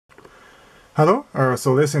Hello,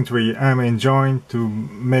 so recently I'm enjoying to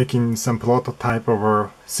making some prototype of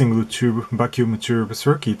a single tube vacuum tube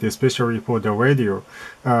circuit, especially for the radio.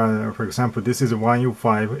 For example, this is a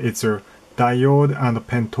 1U5. It's a diode and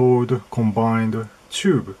pentode combined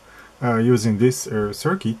tube. Using this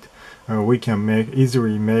circuit, we can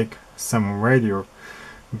easily make some radio.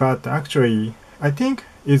 But actually, I think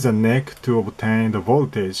it's a neck to obtain the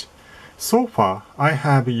voltage. So far, I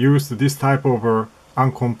have used this type of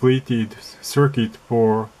uncompleted circuit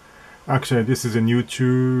for, actually this is a new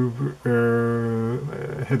tube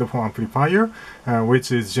headphone amplifier which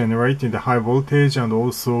is generating the high voltage and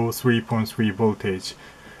also 3.3 voltage,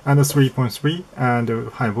 and the 3.3 and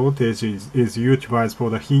high voltage is utilized for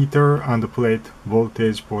the heater and the plate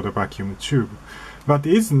voltage for the vacuum tube, but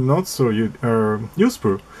it's not so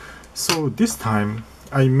useful. So this time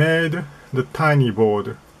I made the tiny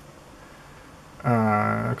board.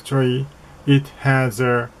 Actually it has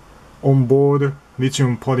a onboard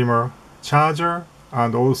lithium polymer charger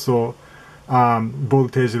and also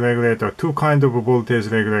voltage regulator, two kinds of voltage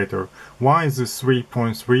regulator. One is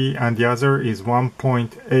 3.3 and the other is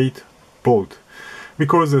 1.8 volt.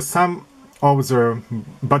 Because some of the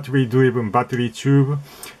battery-driven battery tube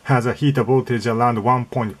has a heater voltage around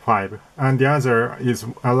 1.5 and the other is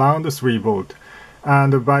around 3 volt.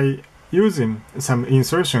 And by using some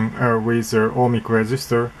insertion with the ohmic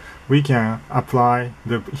resistor, we can apply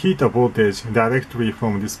the heater voltage directly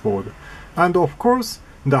from this board. And of course,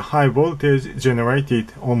 the high voltage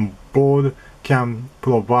generated on board can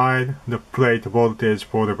provide the plate voltage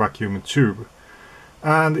for the vacuum tube.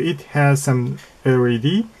 And it has some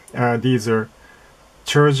LED. These are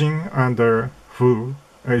charging and full.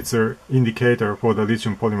 It's an indicator for the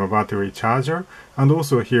lithium polymer battery charger. And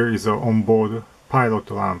also here is an onboard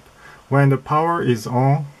pilot lamp. When the power is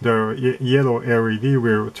on, the yellow LED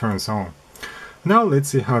will turn on. Now let's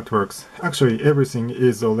see how it works. Actually, everything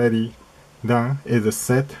is already done, is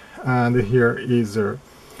set, and here is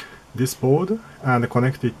this board and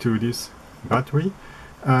connected to this battery.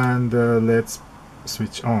 And let's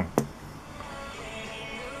switch on.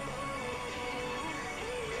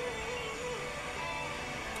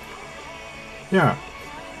 Yeah,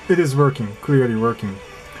 it is working, clearly working.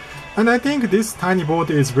 And I think this tiny board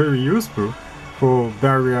is very useful for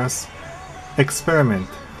various experiments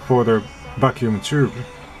for the vacuum tube,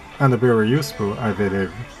 and very useful, I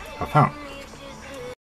believe, for fun.